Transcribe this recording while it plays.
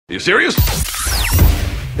Are you serious?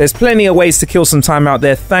 There's plenty of ways to kill some time out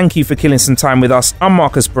there. Thank you for killing some time with us. I'm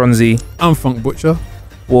Marcus Bronzy. I'm Funk Butcher.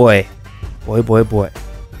 Boy.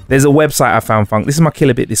 There's a website I found, Funk. This is my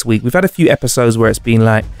killer bit this week. We've had a few episodes where it's been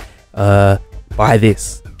like, buy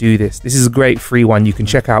this, do this. This is a great free one you can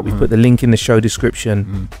check out. We put the link in the show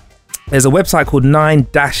description. There's a website called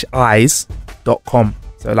 9-eyes.com.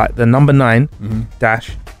 So like the number 9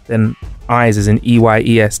 dash, then eyes as in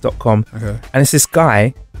EYES.com. Okay. And it's this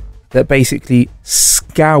guy that basically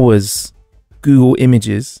scours Google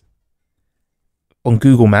images on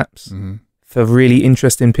Google Maps for really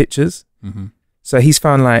interesting pictures. So he's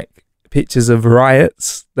found like pictures of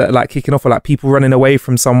riots that are like kicking off, or like people running away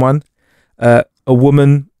from someone, a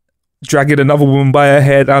woman dragging another woman by her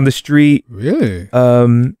hair down the street. Really?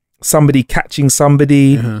 Somebody catching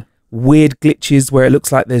somebody, weird glitches where it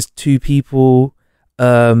looks like there's two people,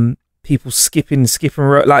 people skipping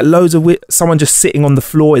road, like loads of someone just sitting on the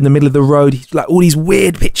floor in the middle of the road, like all these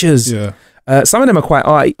weird pictures. Yeah. Some of them are quite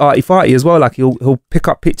arty-farty as well. Like he'll pick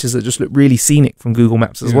up pictures that just look really scenic from Google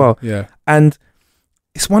Maps as well. Yeah. And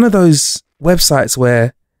it's one of those websites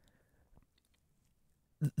where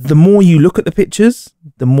the more you look at the pictures,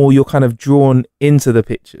 the more you're kind of drawn into the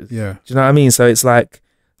pictures. Yeah. Do you know what I mean? So it's like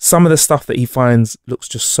some of the stuff that he finds looks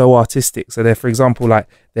just so artistic. So there, for example, like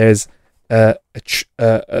there's a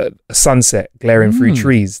sunset glaring through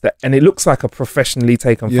trees, and it looks like a professionally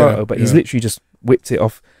taken photo, but he's literally just whipped it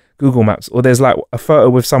off Google Maps. Or there's like a photo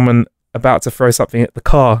with someone about to throw something at the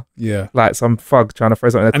car, like some thug trying to throw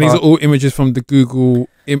something at the car. And these are all images from the Google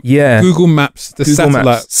Google Maps, the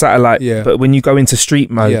Google satellite. Yeah, but when you go into street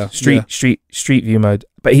mode, street view mode,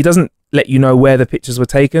 but he doesn't let you know where the pictures were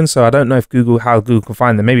taken. So I don't know if how Google can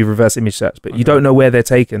find them. Maybe reverse image search, but you don't know where they're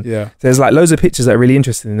taken. Yeah, there's like loads of pictures that are really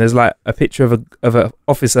interesting. There's like a picture of a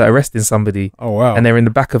officer arresting somebody. Oh wow! And they're in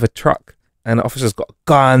the back of a truck, and the officer's got a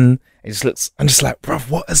gun. It just looks. I'm just like, bruv,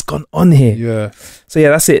 what has gone on here? Yeah. So yeah,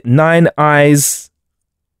 that's it.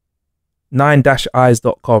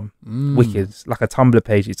 9-eyes.com. Wicked. It's like a Tumblr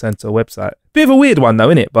page you turn to a website. Bit of a weird one though,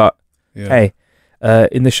 innit? But hey,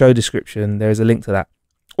 in the show description there is a link to that.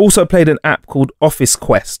 Also played an app called Office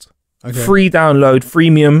Quest. Okay. Free download,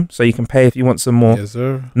 freemium, so you can pay if you want some more. Yes,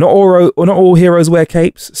 sir. Not all heroes wear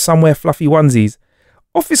capes. Some wear fluffy onesies.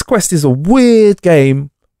 Office Quest is a weird game,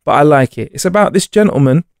 but I like it. It's about this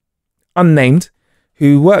gentleman, unnamed,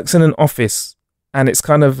 who works in an office, and it's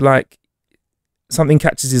kind of like something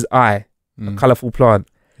catches his eye, a colourful plant,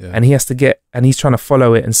 and he has to and he's trying to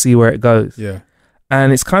follow it and see where it goes. Yeah.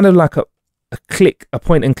 And it's kind of like a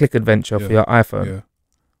point and click adventure for your iPhone,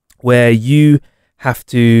 where you have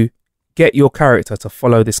to get your character to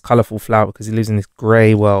follow this colourful flower because he lives in this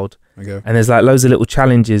grey world. Okay. And there's like loads of little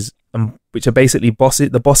challenges, which are basically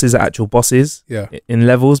bosses. The bosses are actual bosses in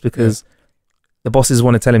levels, because the bosses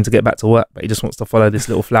want to tell him to get back to work, but he just wants to follow this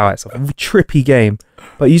little flower. It's a trippy game,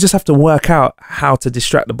 but you just have to work out how to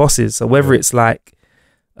distract the bosses. So whether it's like,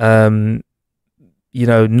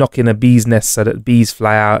 knocking a bee's nest so that bees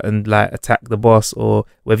fly out and like attack the boss, or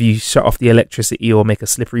whether you shut off the electricity or make a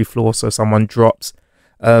slippery floor so someone drops.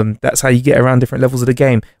 That's how you get around different levels of the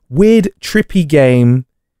game. Weird, trippy game.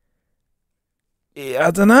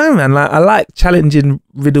 I don't know, man. Like, I like challenging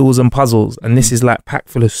riddles and puzzles, and this is like packed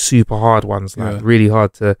full of super hard ones, like really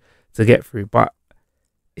hard to get through. But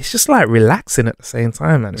it's just like relaxing at the same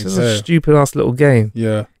time, man. It's just a stupid ass little game.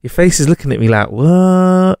 Yeah, your face is looking at me like,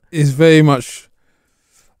 what? It's very much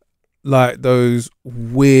like those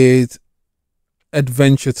weird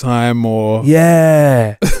Adventure Time or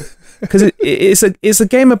because it's a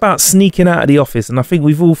game about sneaking out of the office, and I think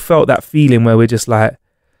we've all felt that feeling where we're just like,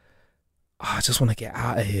 I just want to get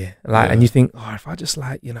out of here. And you think, if I just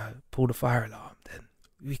pull the fire alarm, then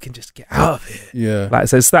we can just get out of here. Yeah.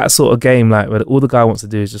 So it's that sort of game, like where all the guy wants to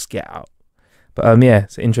do is just get out. But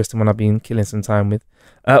it's an interesting one I've been killing some time with.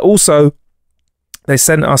 Also, they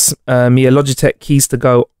sent us me a Logitech Keys to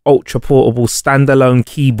Go ultra portable standalone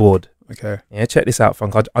keyboard. Okay. Yeah, check this out,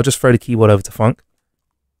 Funk. I'll just throw the keyboard over to Funk.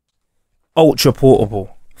 Ultra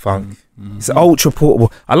portable, Funk. It's ultra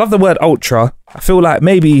portable. I love the word ultra. I feel like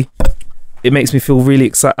maybe it makes me feel really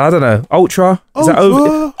excited. I don't know. Ultra? Is that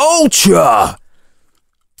over? Ultra!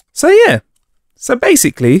 So yeah. So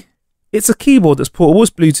basically, it's a keyboard that's portable. It's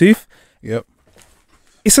Bluetooth. Yep.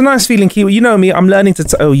 It's a nice feeling keyboard. You know me, I'm learning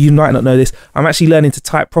to... you might not know this. I'm actually learning to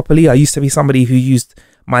type properly. I used to be somebody who used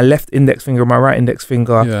my left index finger and my right index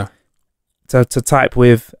finger to type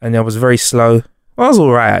with, and I was very slow. Well, I was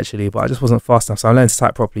all right, actually, but I just wasn't fast enough, so I learned to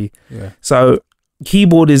type properly. Yeah. So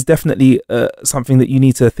keyboard is definitely something that you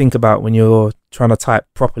need to think about when you're trying to type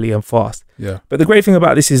properly and fast. Yeah. But the great thing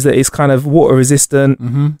about this is that it's kind of water resistant.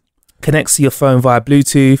 connects to your phone via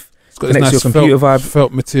Bluetooth. It's got connects nice to your computer via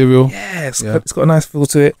felt material. Yeah, it's got a nice feel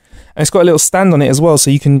to it, and it's got a little stand on it as well, so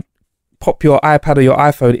you can pop your iPad or your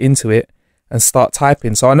iPhone into it and start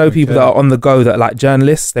typing. So I know people that are on the go, that are like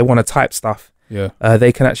journalists, they want to type stuff. Yeah,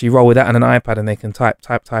 they can actually roll with that and an iPad, and they can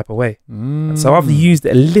type away. So I've used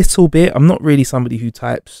it a little bit. I'm not really somebody who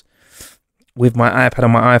types with my iPad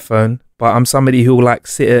and my iPhone, but I'm somebody who will like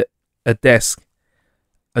sit at a desk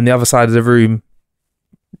on the other side of the room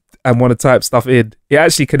and want to type stuff in. It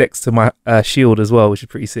actually connects to my Shield as well, which is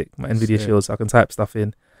pretty sick. My Nvidia Shield, so I can type stuff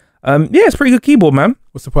in. Yeah, it's a pretty good keyboard, man.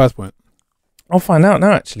 What's the price point? I'll find out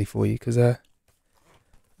now actually for you, because I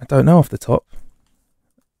don't know off the top.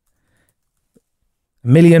 £1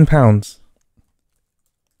 million.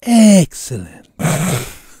 Excellent.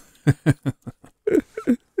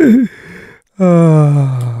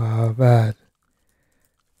 Oh, bad.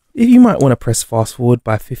 If you might want to press fast forward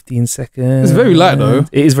by 15 seconds. It's very light though.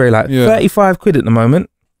 It is very light. Yeah. 35 quid at the moment.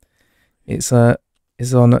 It's on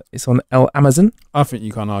Amazon. I think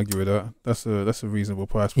you can't argue with that. That's a reasonable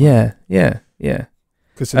price point. Yeah.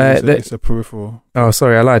 Because it's a peripheral. Oh,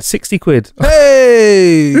 sorry, I lied. 60 quid.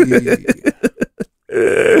 Hey!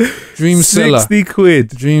 Dream seller. 60 quid.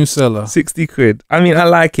 Dream seller. 60 quid. I mean, I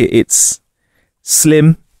like it. It's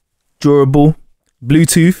slim, durable,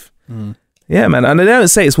 Bluetooth. Yeah, man. And they don't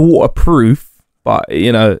say it's waterproof, but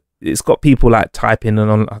you know, it's got people like typing and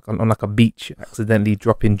on like a beach, accidentally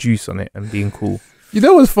dropping juice on it and being cool. You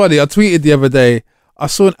know what's funny? I tweeted the other day. I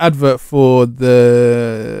saw an advert for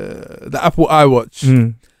the Apple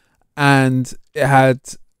iWatch, and it had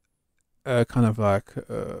a kind of like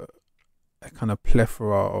a kind of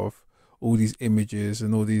plethora of all these images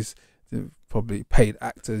and all these probably paid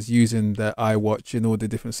actors using their iWatch in all the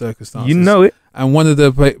different circumstances. You know it. And one of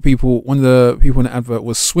the people in the advert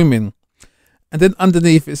was swimming, and then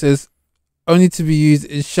underneath it says, "Only to be used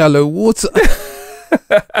in shallow water."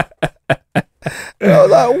 I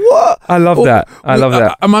was like, what? I love that. I love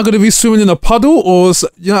that. Am I going to be swimming in a puddle, or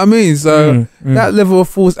you know what I mean? So that level of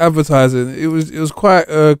false advertising, it was quite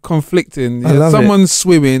conflicting. I love Someone's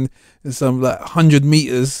swimming in some like 100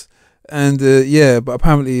 meters, and but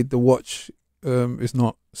apparently the watch is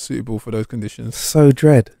not suitable for those conditions. So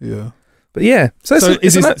dread. Yeah. But yeah, so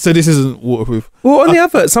this isn't waterproof. Well, on the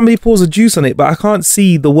advert, somebody pours a juice on it, but I can't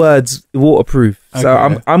see the words waterproof.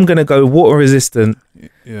 So I'm gonna go water resistant.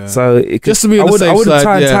 Yeah. So just to be on the safe I wouldn't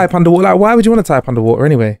side, type underwater. Like, why would you want to type underwater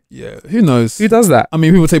anyway? Yeah. Who knows? Who does that? I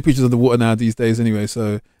mean, people take pictures of the water now these days anyway.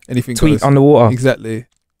 So anything tweet goes. Underwater. Exactly.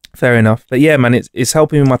 Fair enough. But yeah, man, it's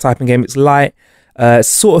helping with my typing game. It's light,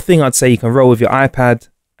 sort of thing. I'd say you can roll with your iPad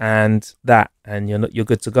and you're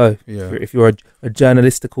good to go. Yeah. If you're a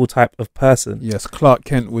journalistical type of person. Yes, Clark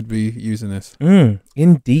Kent would be using this.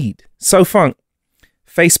 Indeed. So Funk,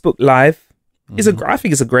 Facebook Live is I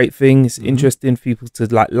think it's a great thing. It's interesting for people to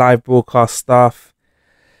like live broadcast stuff.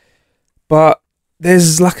 But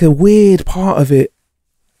there's like a weird part of it.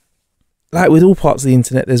 Like with all parts of the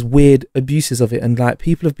internet, there's weird abuses of it, and like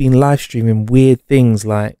people have been live streaming weird things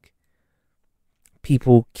like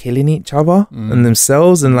people killing each other and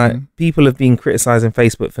themselves, and like people have been criticizing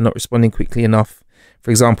Facebook for not responding quickly enough. For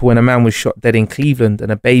example, when a man was shot dead in Cleveland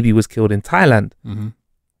and a baby was killed in Thailand.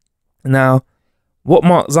 Now, what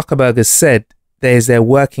Mark Zuckerberg has said is they're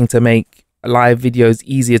working to make live videos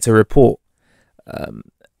easier to report,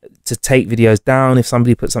 to take videos down if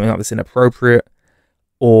somebody puts something up that's inappropriate,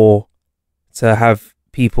 or to have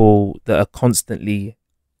people that are constantly.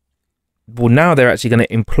 Well, now they're actually going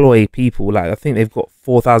to employ people. Like I think they've got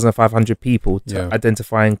 4,500 people to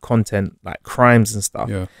identifying content like crimes and stuff.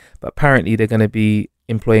 Yeah. But apparently they're going to be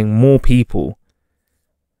employing more people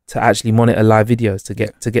to actually monitor live videos to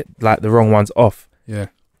get like the wrong ones off. Yeah.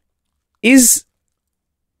 Is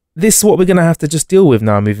this what we're going to have to just deal with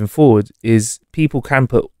now moving forward? Is people can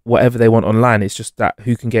put whatever they want online. It's just that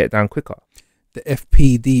who can get it down quicker. The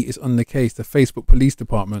FPD is on the case. The Facebook Police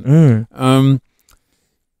Department.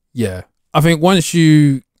 Yeah. I think once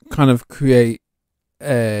you kind of create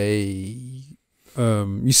you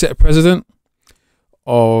set a precedent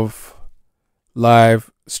of live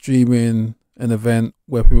streaming an event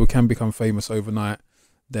where people can become famous overnight,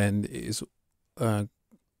 then it is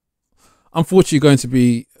unfortunately going to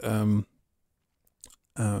be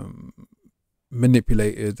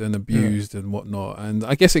manipulated and abused and whatnot. And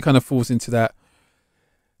I guess it kind of falls into that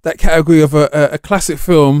category of a classic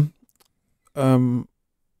film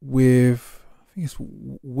with, I think it's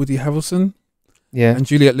Woody Harrelson and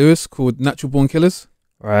Juliette Lewis, called Natural Born Killers.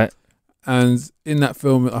 Right. And in that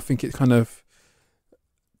film, I think it kind of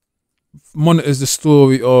monitors the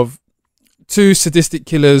story of two sadistic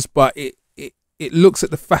killers, but it looks at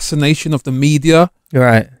the fascination of the media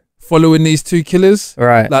following these two killers.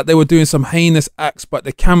 Right. Like they were doing some heinous acts, but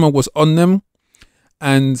the camera was on them,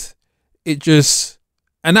 and it just.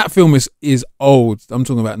 And that film is old. I'm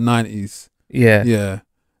talking about 90s. Yeah. Yeah.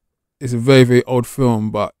 It's a very, very old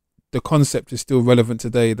film, but the concept is still relevant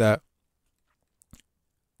today, that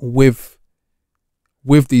with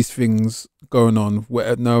these things going on,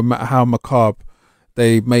 no matter how macabre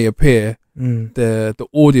they may appear, the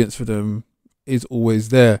audience for them is always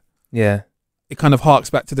there. Yeah. It kind of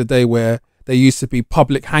harks back to the day where there used to be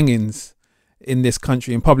public hangings in this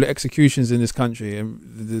country and public executions in this country.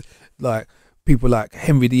 And like people like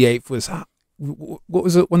Henry VIII was, what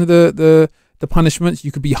was it? One of the punishments,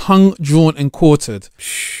 you could be hung, drawn and quartered.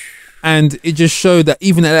 And it just showed that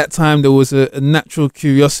even at that time, there was a natural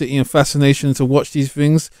curiosity and fascination to watch these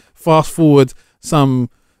things. Fast forward some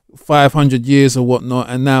 500 years or whatnot,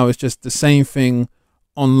 and now it's just the same thing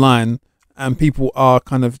online, and people are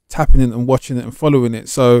kind of tapping it and watching it and following it.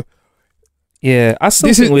 So, yeah, I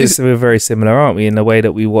still think we're very similar, aren't we? In the way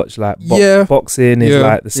that we watch, like, boxing is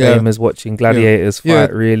like the same as watching gladiators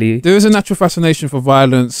fight. Really, there is a natural fascination for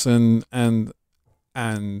violence and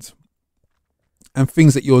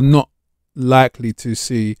things that you're not likely to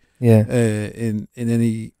see in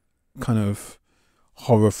any kind of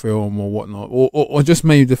horror film or whatnot, or just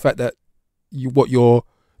maybe the fact that the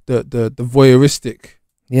voyeuristic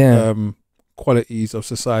qualities of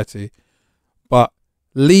society, but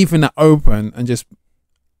leaving that open and just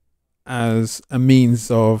as a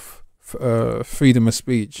means of freedom of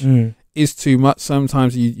speech is too much.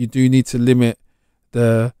 Sometimes you do need to limit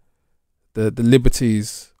the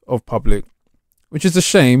liberties of public, which is a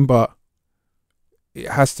shame, but it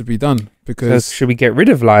has to be done. Because so should we get rid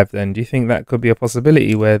of live then? Do you think that could be a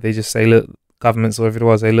possibility where they just say, look, governments or whatever it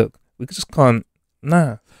was, say, look, we just can't,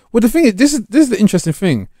 nah. Well, the thing is, this is the interesting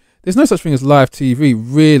thing. There's no such thing as live TV,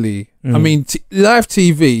 really. I mean, live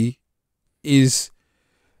TV there's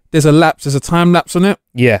a time lapse on it.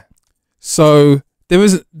 Yeah. So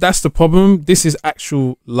that's the problem. This is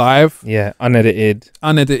actual live. Yeah, unedited.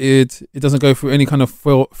 It doesn't go through any kind of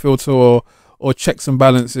filter or checks and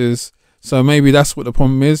balances. So maybe that's what the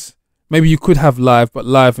problem is. Maybe you could have live, but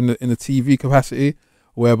live in the TV capacity,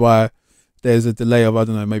 whereby there's a delay of, I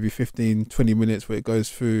don't know, maybe 15, 20 minutes where it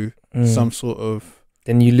goes through some sort of...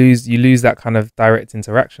 Then you lose that kind of direct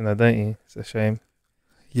interaction though, don't you? It's a shame.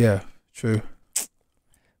 Yeah, true.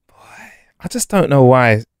 Boy, I just don't know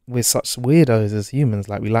why we're such weirdos as humans.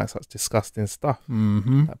 Like, we like such disgusting stuff.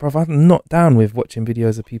 Mm-hmm. Like, bro, I'm not down with watching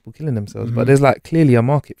videos of people killing themselves, but there's like clearly a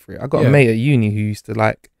market for it. I got a mate at uni who used to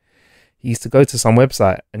go to some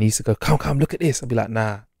website and he used to go, come, look at this. I'd be like,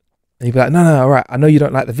 nah. And he'd be like, no, all right, I know you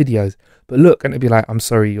don't like the videos, but look. And it'd be like, I'm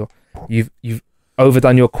sorry, you've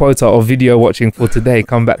overdone your quota of video watching for today.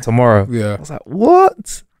 Come back tomorrow. Yeah. I was like,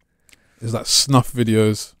 what? There's like snuff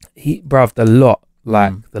videos. The lot.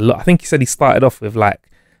 I think he said he started off with like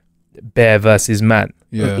bear versus man.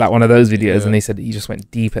 Yeah. Like one of those videos, and he said he just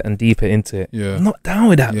went deeper and deeper into it. Yeah. I'm not down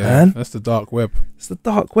with that, man. That's the dark web. It's the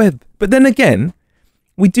dark web. But then again,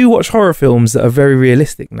 we do watch horror films that are very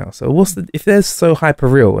realistic now. So if they're so hyper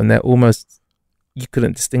real and they're almost, you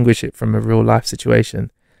couldn't distinguish it from a real life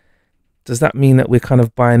situation, does that mean that we're kind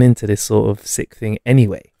of buying into this sort of sick thing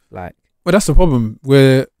anyway? Like, well, that's the problem,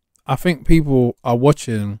 where I think people are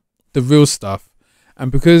watching the real stuff,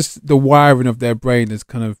 and because the wiring of their brain has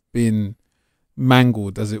kind of been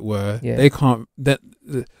mangled, as it were, they can't.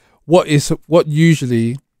 What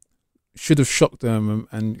usually should have shocked them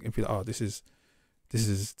and be like, oh, this is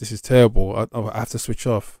terrible. I have to switch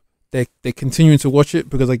off. They continuing to watch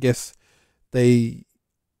it because I guess they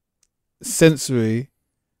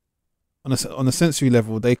on a sensory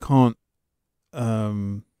level, they can't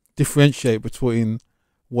differentiate between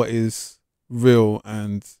what is real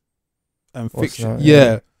and fiction.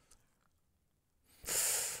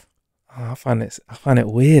 Oh, I find it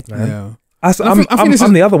weird, man. Yeah.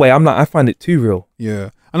 I'm the other way. I'm like, I find it too real.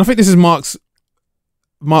 Yeah, and I think this is Mark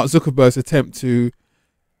Zuckerberg's attempt to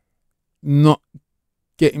not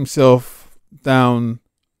get himself down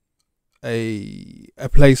a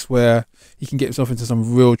place where he can get himself into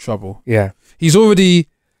some real trouble. Yeah. He's already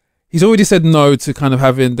said no to kind of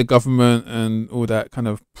having the government and all that kind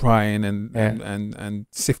of prying and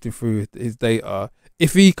sifting through his data.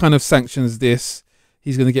 If he kind of sanctions this,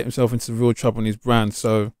 he's going to get himself into real trouble in his brand.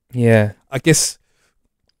 So yeah, I guess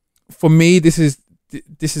for me, this is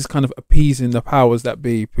kind of appeasing the powers that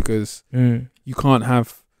be, because you can't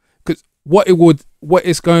have, because what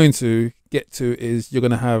it's going to get to is you're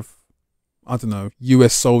going to have, I don't know,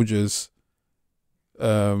 US soldiers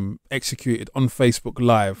executed on Facebook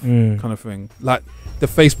Live kind of thing. Like, the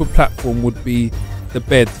Facebook platform would be the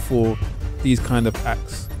bed for these kind of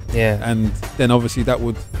acts. Yeah. And then obviously that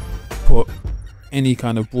would put any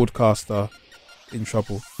kind of broadcaster in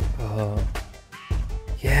trouble.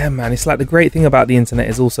 Yeah, man. It's like the great thing about the internet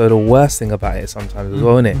is also the worst thing about it sometimes as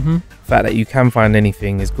well, isn't it? Mm-hmm. The fact that you can find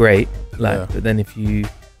anything is great. But then if you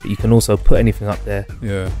can also put anything up there.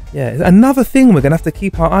 Yeah. Yeah. Another thing we're gonna have to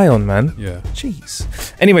keep our eye on, man. Yeah.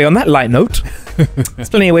 Jeez. Anyway, on that light note, there's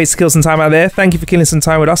plenty of ways to kill some time out there. Thank you for killing some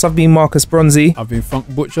time with us. I've been Marcus Bronzy. I've been Funk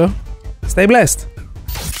Butcher. Stay blessed.